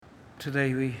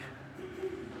Today we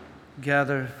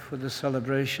gather for the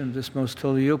celebration of this most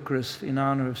holy Eucharist in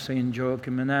honor of Saint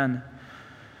Joachim and Anne.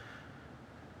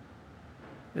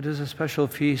 It is a special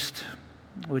feast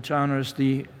which honors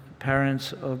the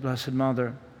parents of Blessed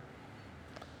Mother.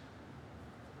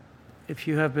 If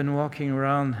you have been walking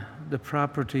around the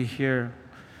property here,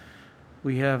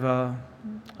 we have a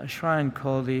shrine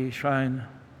called the Shrine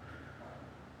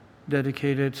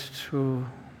dedicated to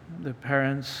the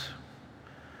parents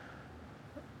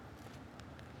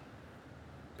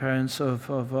of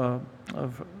our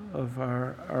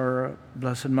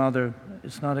Blessed Mother.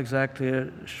 It's not exactly a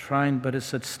shrine, but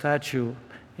it's a statue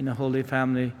in a Holy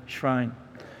Family shrine.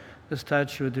 The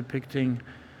statue depicting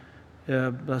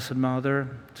Blessed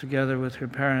Mother together with her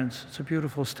parents. It's a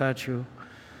beautiful statue,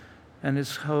 and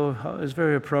it's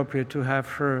very appropriate to have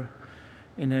her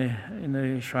in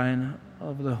a shrine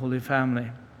of the Holy Family.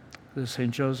 There's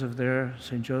Saint Joseph there,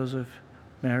 Saint Joseph,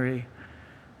 Mary,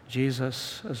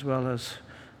 Jesus, as well as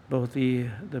both the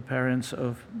parents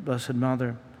of Blessed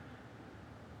Mother.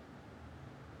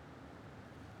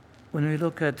 When we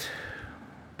look at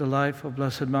the life of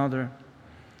Blessed Mother,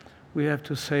 we have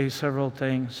to say several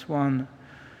things. One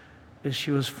is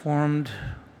she was formed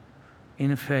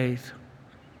in faith.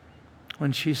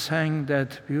 When she sang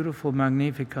that beautiful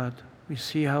Magnificat, we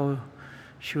see how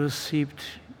she was steeped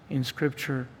in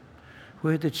Scripture.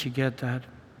 Where did she get that?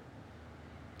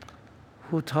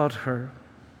 Who taught her?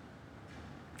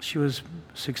 She was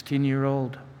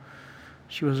 16-year-old.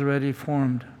 She was already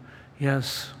formed.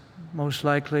 Yes, most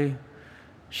likely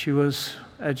she was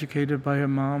educated by her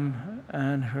mom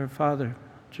and her father,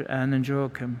 Anne and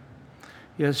Joachim.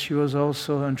 Yes, she was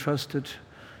also entrusted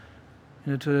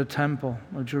to the temple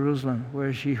of Jerusalem,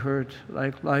 where she heard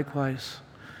likewise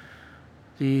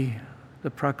the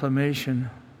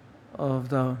proclamation of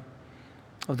the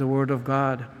Word of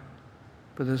God,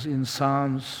 whether it's in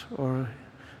Psalms or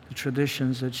the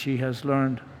traditions that she has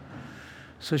learned.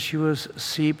 So she was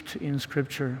steeped in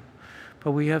Scripture.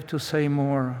 But we have to say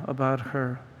more about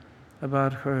her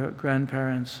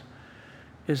grandparents,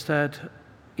 is that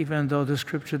even though the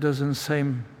Scripture doesn't say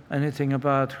anything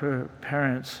about her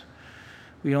parents,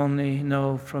 we only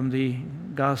know from the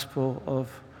Gospel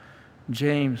of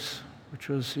James, which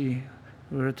was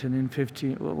written in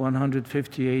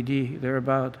 150 AD,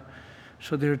 thereabout.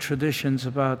 So there are traditions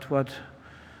about what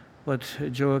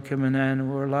Joachim and Anne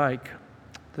were like,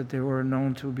 that they were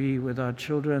known to be without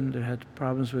children, they had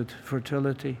problems with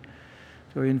fertility,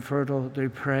 they were infertile, they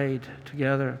prayed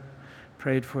together,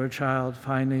 prayed for a child.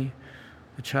 Finally,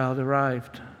 the child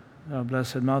arrived, our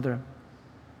Blessed Mother.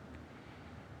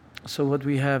 So what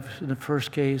we have in the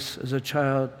first case is a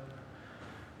child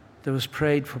that was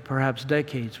prayed for perhaps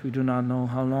decades. We do not know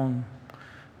how long.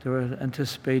 They were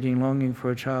anticipating, longing for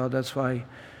a child. That's why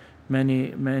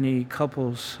many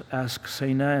couples ask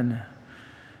Saint Anne.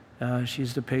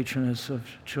 She's the patroness of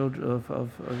children,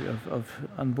 of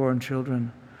unborn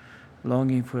children,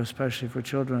 longing for, especially for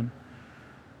children.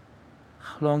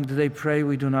 How long did they pray?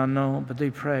 We do not know, but they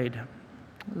prayed.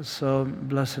 So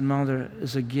Blessed Mother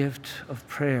is a gift of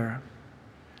prayer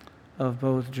of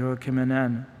both Joachim and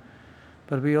Anne.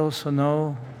 But we also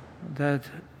know that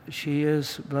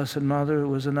Blessed Mother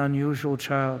was an unusual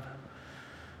child.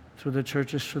 Through the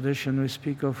Church's tradition, we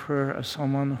speak of her as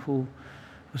someone who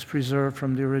was preserved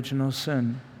from the original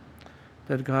sin,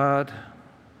 that God,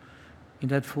 in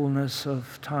that fullness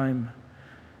of time,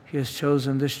 He has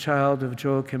chosen this child of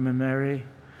Joachim and Mary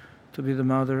to be the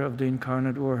mother of the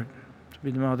incarnate Word, to be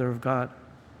the mother of God.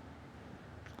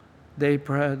 They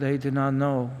did not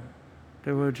know.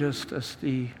 They were just, as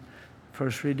the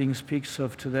first reading speaks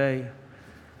of today,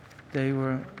 they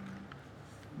were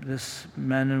this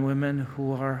men and women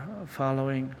who are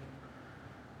following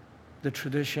the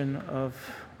tradition of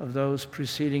those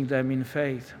preceding them in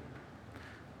faith.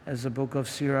 As the book of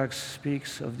Sirach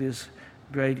speaks of these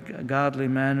great godly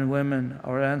men and women,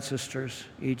 our ancestors,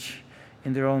 each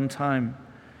in their own time.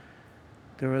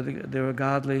 They were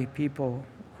godly people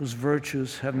whose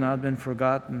virtues have not been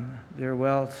forgotten. Their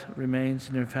wealth remains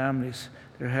in their families,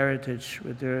 their heritage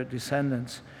with their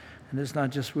descendants. And it's not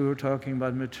just we were talking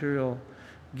about material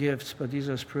gifts, but these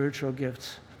are spiritual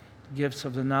gifts, gifts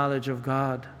of the knowledge of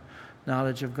God,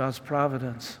 knowledge of God's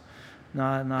providence,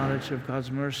 knowledge of God's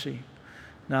mercy,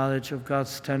 knowledge of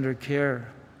God's tender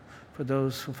care for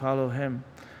those who follow Him.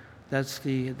 That's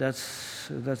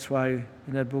why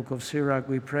in that book of Sirach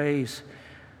we praise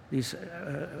these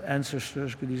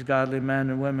ancestors, these godly men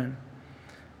and women.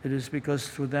 It is because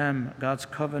through them, God's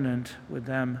covenant with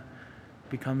them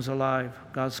becomes alive.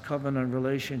 God's covenant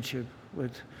relationship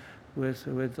with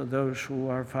those who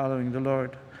are following the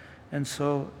Lord. And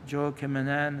so Joachim and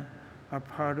Anne are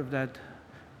part of that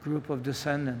group of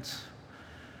descendants.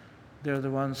 They're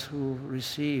the ones who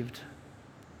received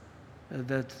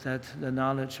the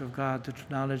knowledge of God, the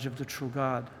knowledge of the true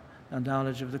God, the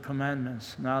knowledge of the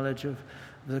commandments, knowledge of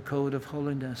the code of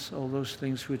holiness, all those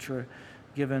things which were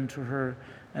given to her.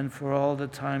 And for all the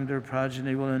time their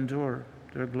progeny will endure.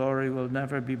 Their glory will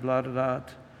never be blotted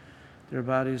out. Their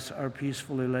bodies are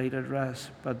peacefully laid at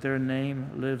rest, but their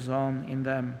name lives on in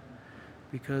them,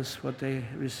 because what they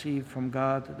receive from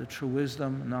God, the true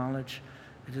wisdom, knowledge,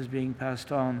 it is being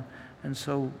passed on. And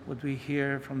so what we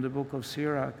hear from the book of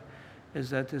Sirach is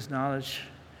that this knowledge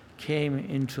came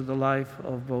into the life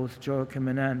of both Joachim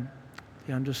and Anne.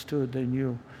 They understood, they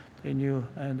knew,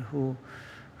 and who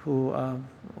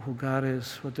God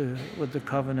is, what the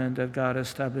covenant that God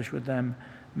established with them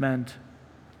meant.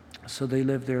 So they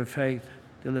lived their faith,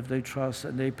 they lived their trust,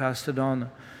 and they passed it on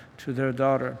to their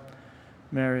daughter,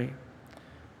 Mary.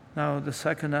 Now, the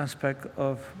second aspect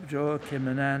of Joachim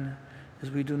and Anne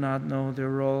is we do not know their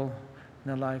role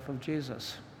in the life of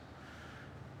Jesus.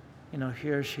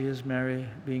 Here she is, Mary,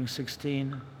 being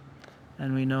 16,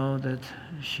 and we know that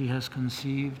she has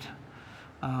conceived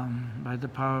by the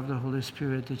power of the Holy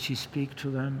Spirit. Did she speak to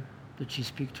them? Did she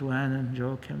speak to Anne and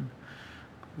Joachim?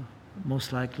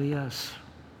 Most likely, yes.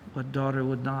 What daughter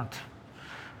would not?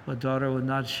 What daughter would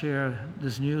not share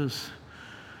this news?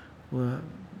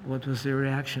 What was their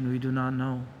reaction? We do not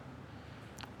know.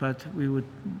 But we would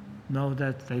know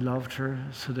that they loved her,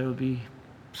 so they would be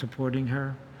supporting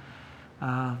her.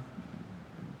 All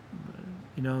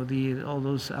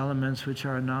those elements which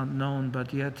are not known,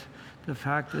 but yet the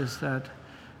fact is that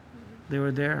they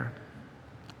were there.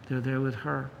 They're there with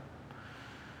her.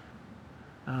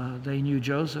 They knew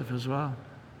Joseph as well.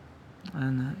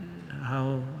 And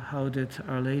how did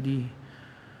Our Lady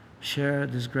share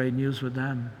this great news with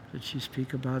them? Did she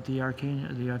speak about the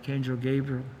Archangel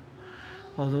Gabriel?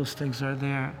 All those things are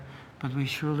there. But we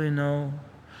surely know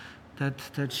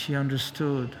that she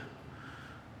understood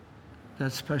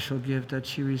that special gift that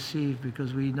she received,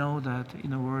 because we know that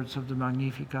in the words of the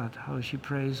Magnificat, how she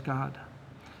praised God.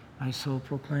 My soul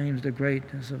proclaims the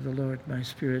greatness of the Lord. My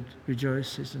spirit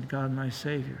rejoices in God my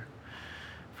Savior.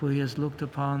 For he has looked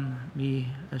upon me,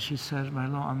 as she said,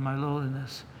 on my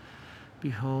lowliness.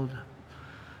 Behold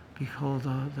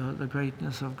the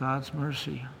greatness of God's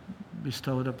mercy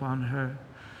bestowed upon her.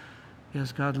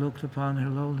 Yes, God looked upon her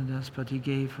lowliness, but he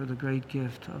gave her the great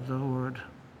gift of the Word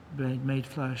made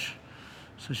flesh.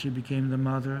 So she became the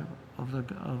mother of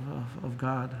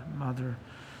God, mother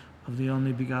of the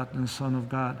only begotten Son of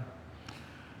God.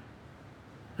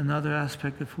 Another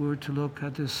aspect, if we were to look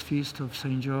at this feast of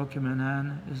St. Joachim and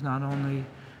Anne, is not only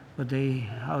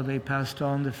how they passed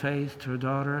on the faith to her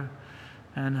daughter,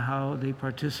 and how they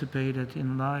participated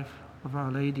in life of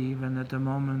Our Lady, even at the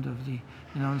moment of the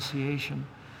Annunciation,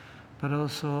 but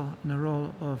also in the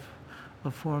role of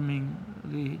forming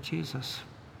the Jesus.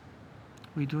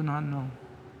 We do not know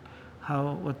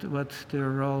what their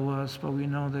role was, but we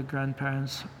know that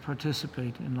grandparents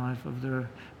participate in life of their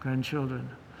grandchildren.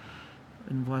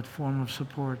 In what form of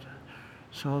support?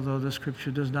 So although the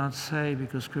Scripture does not say,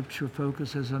 because Scripture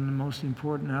focuses on the most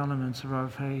important elements of our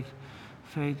faith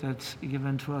that's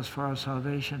given to us for our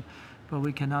salvation, but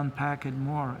we can unpack it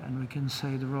more, and we can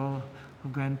say the role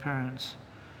of grandparents.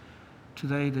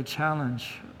 Today, the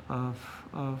challenge of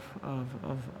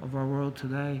our world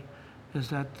today is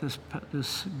that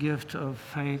this gift of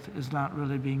faith is not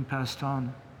really being passed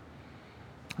on.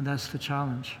 And that's the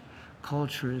challenge.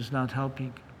 Culture is not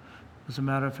helping. As a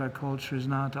matter of fact, culture is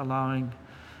not allowing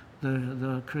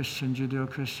the Christian,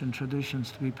 Judeo-Christian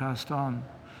traditions to be passed on.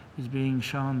 It's being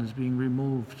shunned, it's being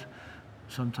removed,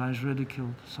 sometimes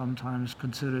ridiculed, sometimes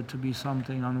considered to be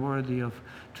something unworthy of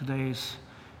today's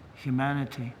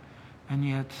humanity. And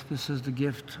yet, this is the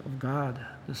gift of God.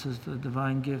 This is the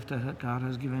divine gift that God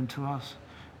has given to us,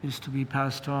 is to be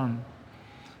passed on.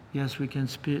 Yes, we can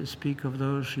speak of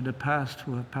those in the past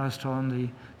who have passed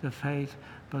on the faith,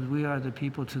 but we are the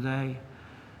people today,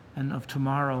 and of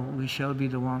tomorrow we shall be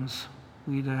the ones.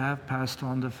 We either have passed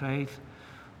on the faith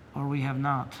or we have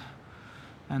not.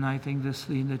 And I think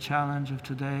the challenge of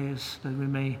today is that we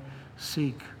may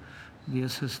seek the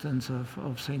assistance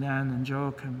of St. Anne and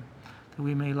Joachim, that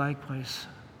we may likewise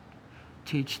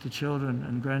teach the children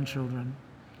and grandchildren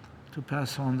to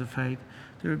pass on the faith.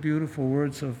 There are beautiful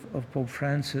words of Pope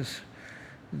Francis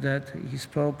that he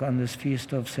spoke on this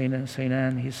feast of St.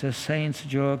 Anne. He says, Saints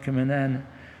Joachim and Anne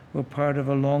were part of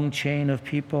a long chain of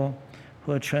people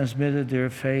who had transmitted their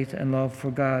faith and love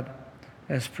for God,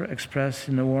 as expressed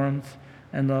in the warmth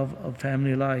and love of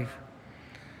family life.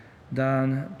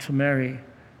 Down to Mary,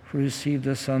 who received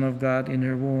the Son of God in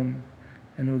her womb,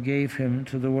 and who gave him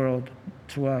to the world,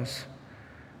 to us.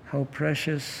 How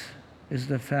precious is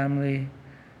the family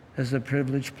as a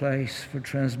privileged place for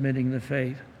transmitting the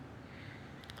faith.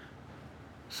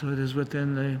 So it is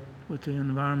within the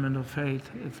environment of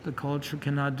faith. If the culture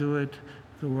cannot do it,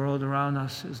 if the world around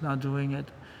us is not doing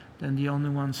it, then the only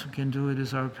ones who can do it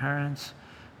is our parents.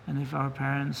 And if our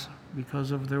parents,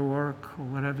 because of their work or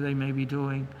whatever they may be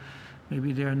doing,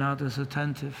 maybe they are not as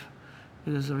attentive,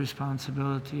 it is the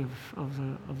responsibility of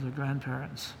the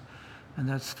grandparents. And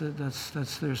that's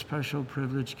their special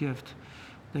privileged gift.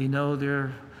 They know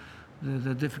the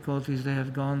difficulties they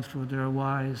have gone through. They're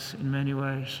wise in many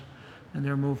ways, and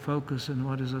they're more focused on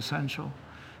what is essential.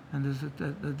 And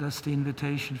that's the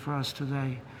invitation for us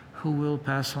today. Who will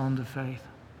pass on the faith?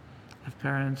 If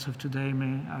parents of today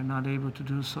are not able to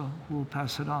do so, who will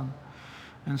pass it on?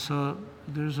 And so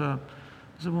there's a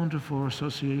wonderful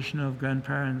association of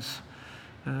grandparents,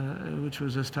 which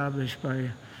was established by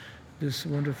this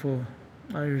wonderful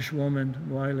Irish woman,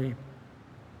 Wiley.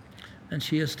 And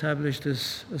she established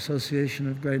this association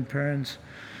of grandparents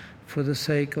for the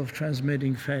sake of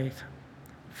transmitting faith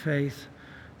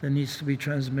that needs to be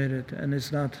transmitted. And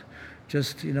it's not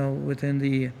just,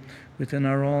 within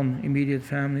our own immediate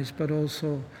families, but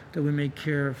also that we may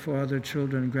care for other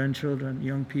children, grandchildren,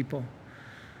 young people,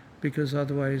 because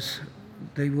otherwise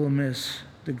they will miss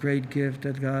the great gift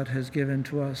that God has given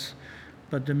to us.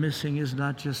 But the missing is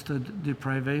not just a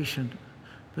deprivation,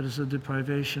 but it's a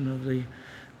deprivation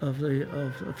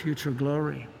of future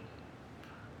glory.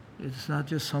 It's not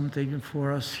just something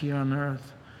for us here on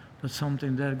earth, but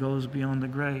something that goes beyond the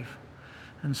grave.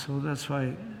 And so that's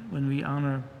why when we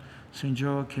honor St.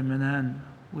 Joachim and Anne,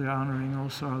 we're honoring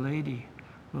also Our Lady.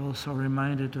 We're also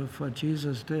reminded of what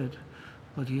Jesus did,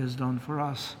 what he has done for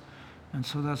us. And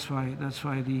so that's why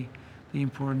the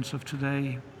importance of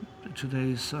today's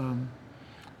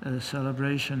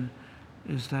celebration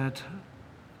is that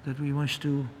we wish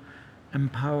to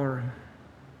empower,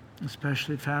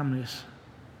 especially families,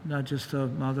 not just the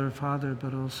mother or father,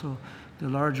 but also the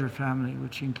larger family,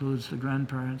 which includes the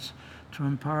grandparents, to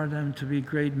empower them to be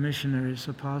great missionaries,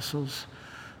 apostles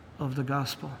of the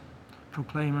gospel,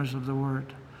 proclaimers of the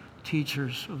word,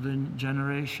 teachers of the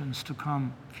generations to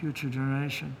come, future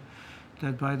generation,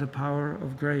 that by the power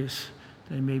of grace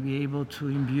they may be able to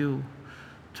imbue,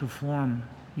 to form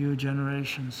new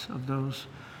generations of those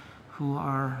who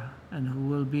are and who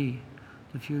will be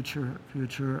the future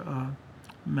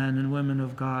men and women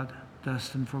of God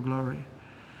destined for glory.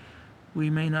 We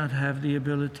may not have the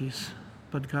abilities,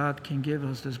 but God can give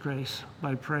us this grace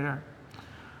by prayer.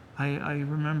 I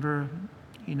remember,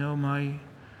 my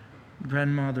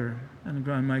grandmother and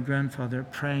my grandfather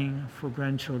praying for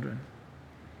grandchildren.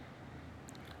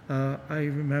 I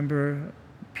remember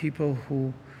people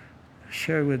who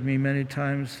share with me many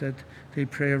times that they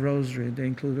pray a rosary. They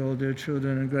include all their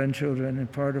children and grandchildren in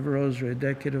part of a rosary, a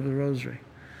decade of the rosary.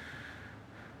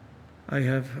 I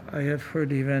have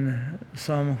heard even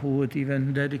some who would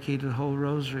even dedicate a whole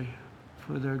rosary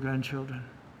for their grandchildren.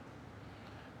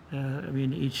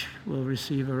 Each will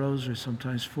receive a rosary,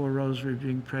 sometimes 4 rosaries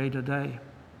being prayed a day.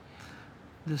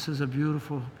 This is a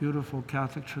beautiful, beautiful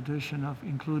Catholic tradition of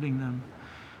including them.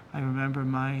 I remember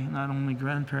my not only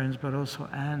grandparents, but also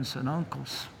aunts and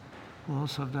uncles who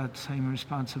also have that same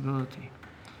responsibility.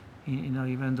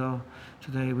 Even though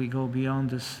today we go beyond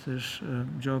this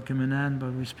Joachim and Anne,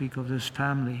 but we speak of this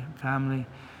family,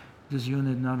 this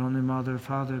unit, not only mother,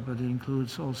 father, but it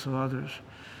includes also others.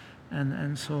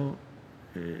 And so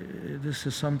this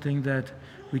is something that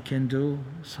we can do,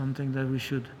 something that we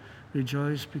should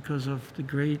rejoice because of the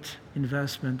great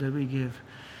investment that we give.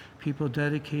 People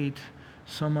dedicate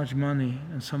so much money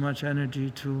and so much energy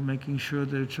to making sure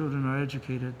their children are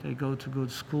educated. They go to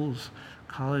good schools,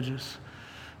 colleges,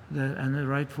 and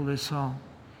rightfully so.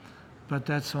 But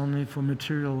that's only for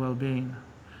material well-being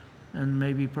and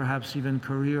maybe perhaps even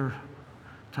career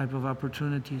type of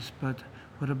opportunities. But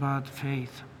what about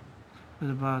faith?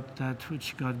 What about that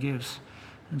which God gives?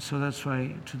 And so that's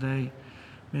why today,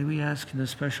 may we ask in a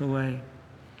special way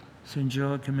St.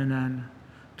 Joachim and Anne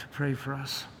to pray for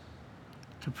us,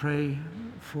 to pray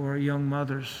for young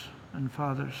mothers and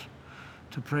fathers,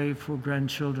 to pray for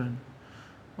grandchildren,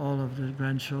 all of the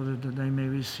grandchildren, that they may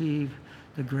receive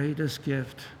the greatest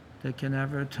gift they can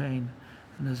ever attain,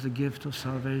 and as the gift of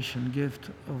salvation, gift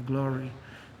of glory,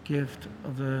 gift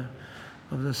of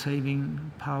the saving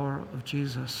power of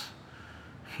Jesus,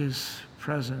 his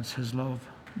presence, his love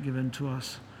given to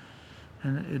us.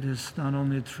 And it is not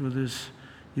only through this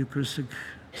Eucharistic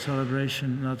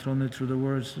celebration, not only through the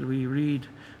words that we read,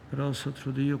 but also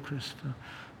through the Eucharist,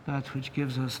 that which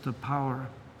gives us the power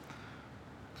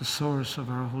the source of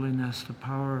our holiness, the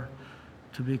power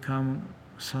to become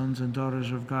sons and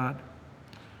daughters of God.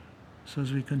 So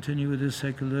as we continue with this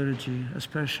sacred liturgy,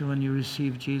 especially when you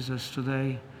receive Jesus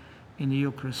today in the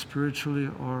Eucharist, spiritually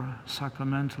or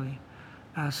sacramentally,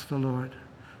 ask the Lord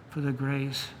for the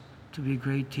grace to be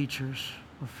great teachers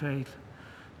of faith,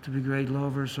 to be great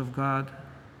lovers of God,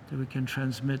 that we can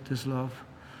transmit this love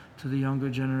to the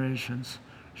younger generations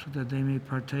so that they may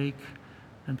partake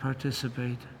and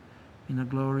participate in the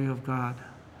glory of God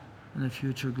and the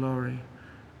future glory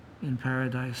in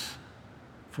paradise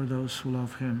for those who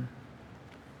love Him.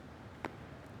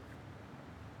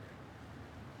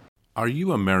 Are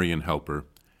you a Marian helper?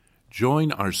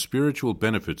 Join our Spiritual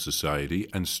Benefit Society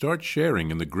and start sharing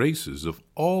in the graces of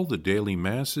all the daily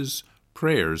masses,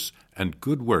 prayers, and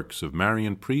good works of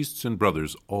Marian priests and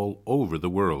brothers all over the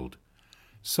world.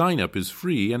 Sign up is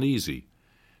free and easy.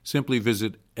 Simply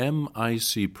visit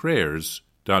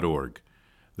micprayers.org.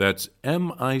 That's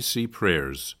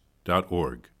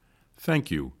micprayers.org.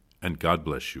 Thank you, and God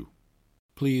bless you.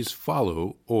 Please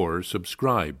follow or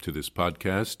subscribe to this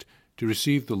podcast to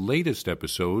receive the latest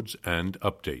episodes and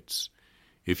updates.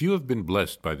 If you have been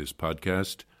blessed by this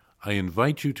podcast, I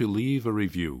invite you to leave a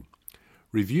review.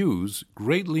 Reviews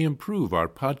greatly improve our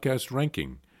podcast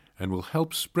ranking and will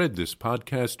help spread this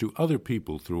podcast to other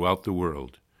people throughout the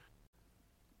world.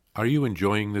 Are you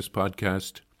enjoying this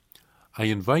podcast? I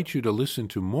invite you to listen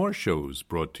to more shows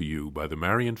brought to you by the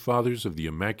Marian Fathers of the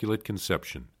Immaculate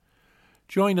Conception.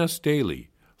 Join us daily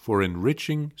for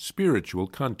enriching spiritual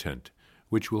content,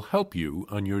 which will help you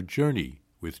on your journey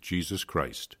with Jesus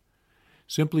Christ.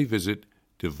 Simply visit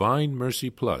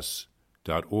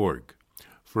DivineMercyPlus.org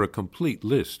for a complete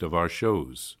list of our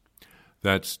shows.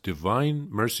 That's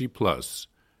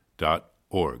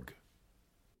DivineMercyPlus.org.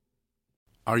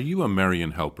 Are you a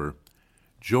Marian helper?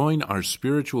 Join our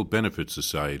Spiritual Benefit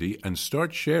Society and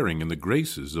start sharing in the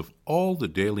graces of all the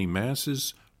daily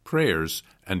masses, prayers,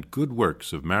 and good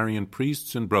works of Marian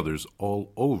priests and brothers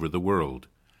all over the world.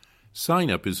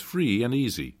 Sign up is free and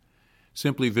easy.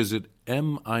 Simply visit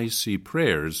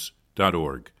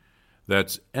micprayers.org.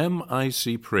 That's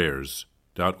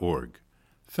micprayers.org.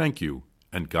 Thank you,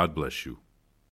 and God bless you.